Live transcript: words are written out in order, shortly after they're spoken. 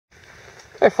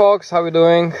Hey folks, how we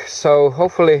doing? So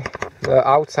hopefully the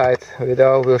outside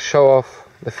video will show off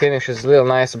the finish is a little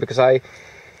nicer, because I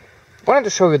wanted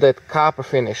to show you that copper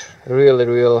finish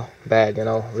real bad, you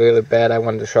know, really bad. I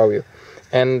wanted to show you,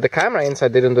 and the camera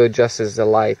inside didn't do it justice, the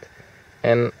light,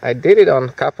 and I did it on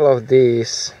a couple of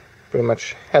these. Pretty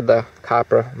much had the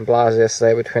copper blast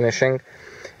yesterday with finishing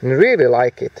and really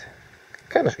like it.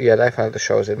 Kind of, yeah, definitely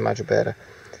shows it much better.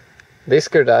 These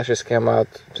Gavidashies came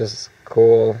out just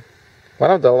cool. One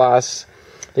of the last,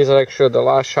 these are actually the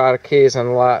last Sharkeys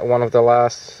and one of the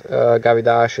last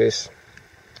Gavidashies.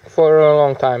 For a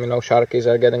long time, you know, Sharkeys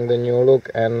are getting the new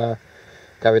look, and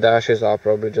Gavidashies, I'll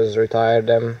probably just retire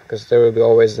them, because there will be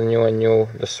always the new,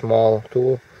 the small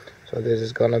tool. So this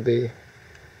is gonna be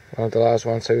one of the last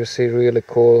ones. So you see really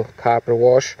cool copper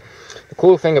wash. The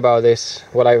cool thing about this,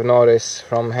 what I've noticed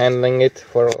from handling it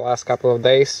for the last couple of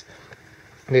days,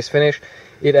 this finish,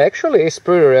 it actually is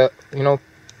pretty, you know,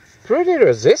 pretty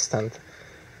resistant.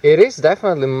 It is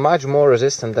definitely much more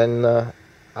resistant than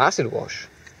acid wash.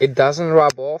 It doesn't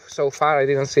rub off. So far I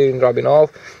didn't see it rubbing off.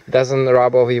 It doesn't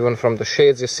rub off even from the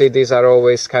sheets. You see, these are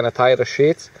always kind of tighter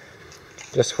sheets,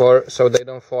 just so they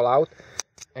don't fall out.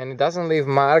 And it doesn't leave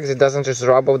marks. It doesn't just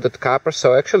rub off the copper.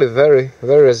 So actually very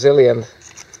resilient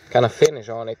kind of finish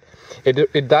on it.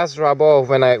 It does rub off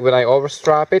when I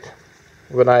overstrap it.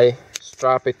 When I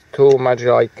strap it too much,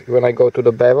 like when I go to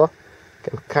the bevel.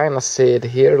 Can kind of see it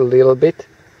here a little bit,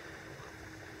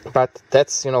 but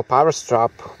that's, you know, power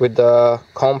strap with the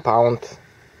compound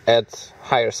at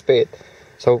higher speed.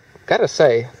 So gotta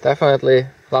say, definitely a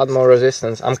lot more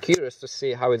resistance. I'm curious to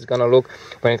see how it's gonna look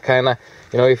when it kind of,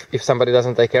 you know, if somebody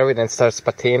doesn't take care of it and starts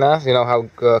patina, you know,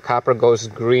 how copper goes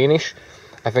greenish.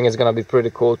 I think it's gonna be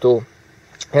pretty cool too.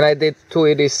 And I did 2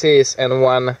 EDCs and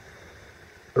 1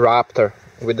 Raptor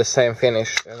with the same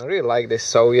finish, and I really like this.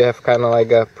 So you have kind of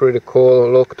like a pretty cool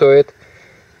look to it.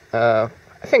 I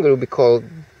think it will be called,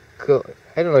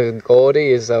 I don't know if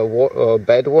gaudy is a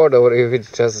bad word, or if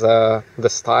it's just the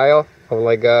style of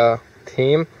like a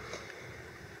theme.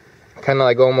 Kind of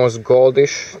like almost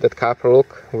goldish, that copper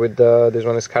look. With this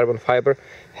one is carbon fiber,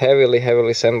 heavily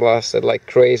sandblasted, like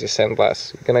crazy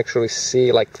sandblast. You can actually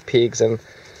see like peaks, and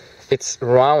it's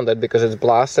rounded because it's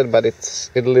blasted, but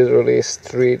it literally is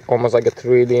almost like a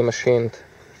 3D machined.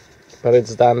 But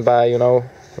it's done by, you know,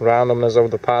 randomness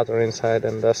of the pattern inside,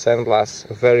 and the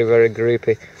sandblast very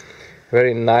grippy,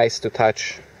 very nice to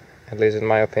touch, at least in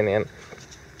my opinion.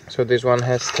 So this one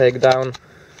has takedown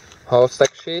whole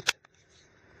stack sheet,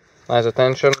 nice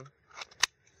attention,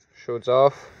 shoots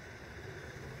off.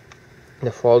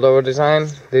 The fold over design.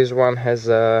 This one has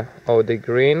a OD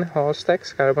green whole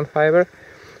stacks carbon fiber,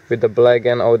 with the black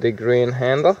and OD green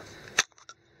handle,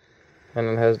 and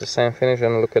it has the same finish.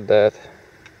 And look at that,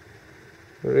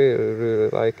 really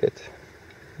like it.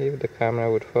 If the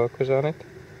camera would focus on it.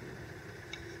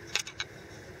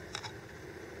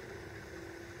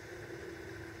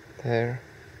 There,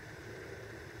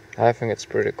 I think it's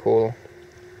pretty cool.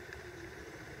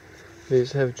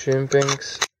 These have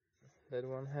jimpings. That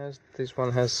one has, this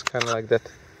one has kind of like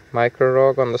that micro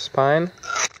rog on the spine.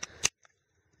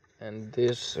 And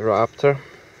this Raptor,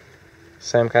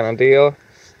 same kind of deal,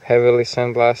 heavily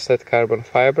sandblasted carbon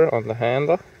fiber on the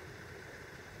handle.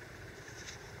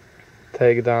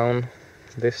 Take down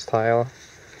this style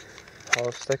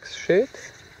whole stack sheet,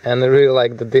 and I really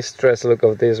like the distress look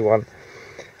of this one.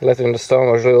 Letting the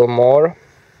stone was a little more,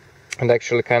 and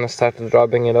actually kind of started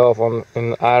rubbing it off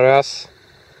in areas.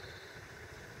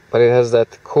 But it has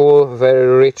that cool, very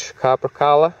rich copper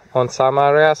color on some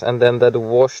areas, and then that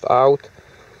washed out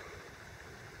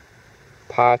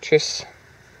patches,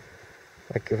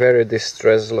 like a very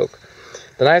distressed look.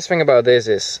 The nice thing about this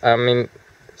is, I mean,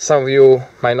 some of you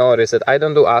might notice that I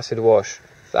don't do acid wash.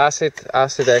 The acid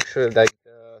actually, like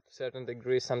to a certain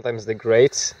degree, sometimes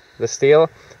degrades the steel.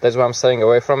 That's why I'm staying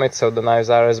away from it, so the knives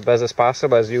are as best as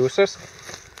possible as users.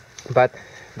 But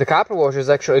the copper wash is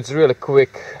actually, it's really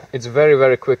quick. It's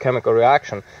very quick chemical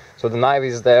reaction. So the knife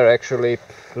is there actually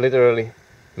literally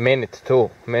minute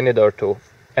or two.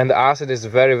 And the acid is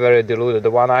very diluted. The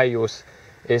one I use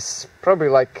is probably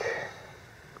like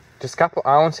just a couple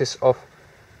ounces of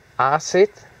acid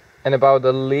and about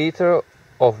a liter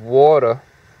of water,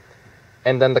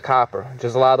 and then the copper.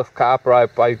 Just a lot of copper. I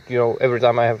you know, every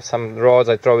time I have some rods,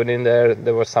 I throw it in there.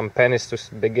 There were some pennies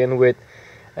to begin with.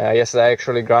 Yesterday I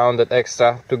actually grounded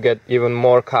extra to get even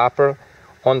more copper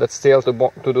on that steel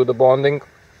to do the bonding.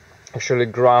 Actually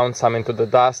ground some into the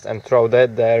dust and throw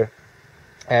that there.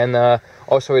 And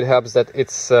also it helps that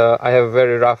it's I have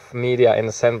very rough media in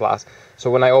the sandblast, so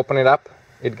when I open it up,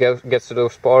 it gets to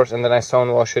those pores, and then I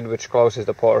stone wash it, which closes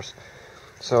the pores.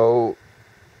 So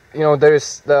you know, there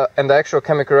is the actual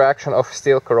chemical reaction of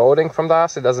steel corroding from the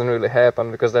acid doesn't really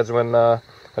happen, because that's when I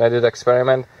did the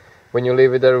experiment. When you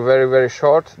leave it there very, very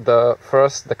short, the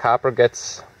copper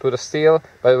gets to the steel,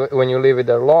 but when you leave it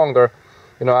there longer,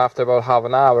 you know, after about half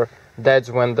an hour, that's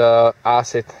when the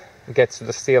acid gets to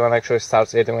the steel and actually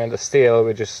starts eating away the steel,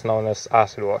 which is known as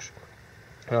acid wash,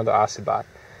 you know, the acid bath.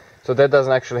 So that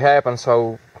doesn't actually happen.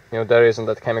 So, you know, there isn't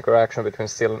that chemical reaction between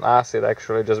steel and acid,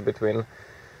 actually just between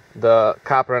the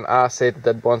copper and acid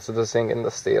that bonds to the zinc in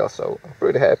the steel. So I'm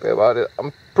pretty happy about it.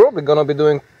 I'm probably gonna be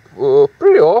doing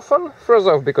pretty often, first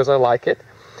off because I like it,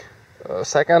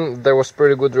 second, there was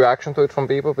pretty good reaction to it from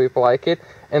people like it,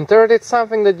 and third, it's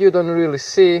something that you don't really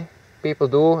see people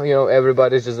do. You know,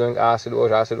 everybody's just doing acid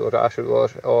wash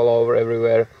all over,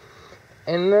 everywhere,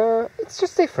 and it's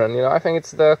just different, you know. I think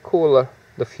it's the cooler,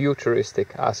 the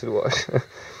futuristic acid wash.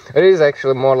 It is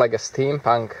actually more like a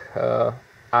steampunk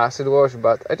acid wash,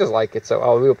 but I just like it, so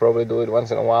I will probably do it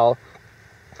once in a while.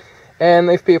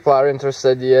 And if people are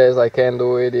interested, yes, I can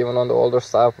do it even on the older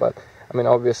stuff, but I mean,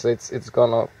 obviously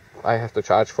I have to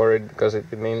charge for it, because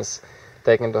it means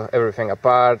taking everything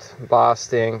apart,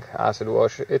 blasting, acid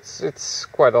wash. It's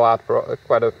quite a lot,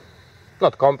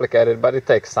 not complicated, but it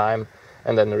takes time,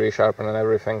 and then resharpen and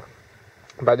everything.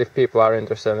 But if people are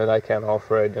interested, then I can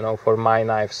offer it, you know, for my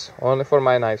knives, only for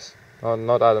my knives,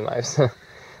 not other knives.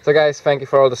 So guys, thank you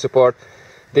for all the support.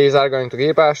 These are going to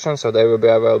Gavidashies, so they will be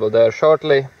available there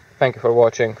shortly. Thank you for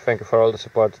watching, thank you for all the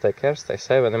support, take care, stay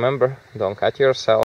safe, and remember, don't cut yourself.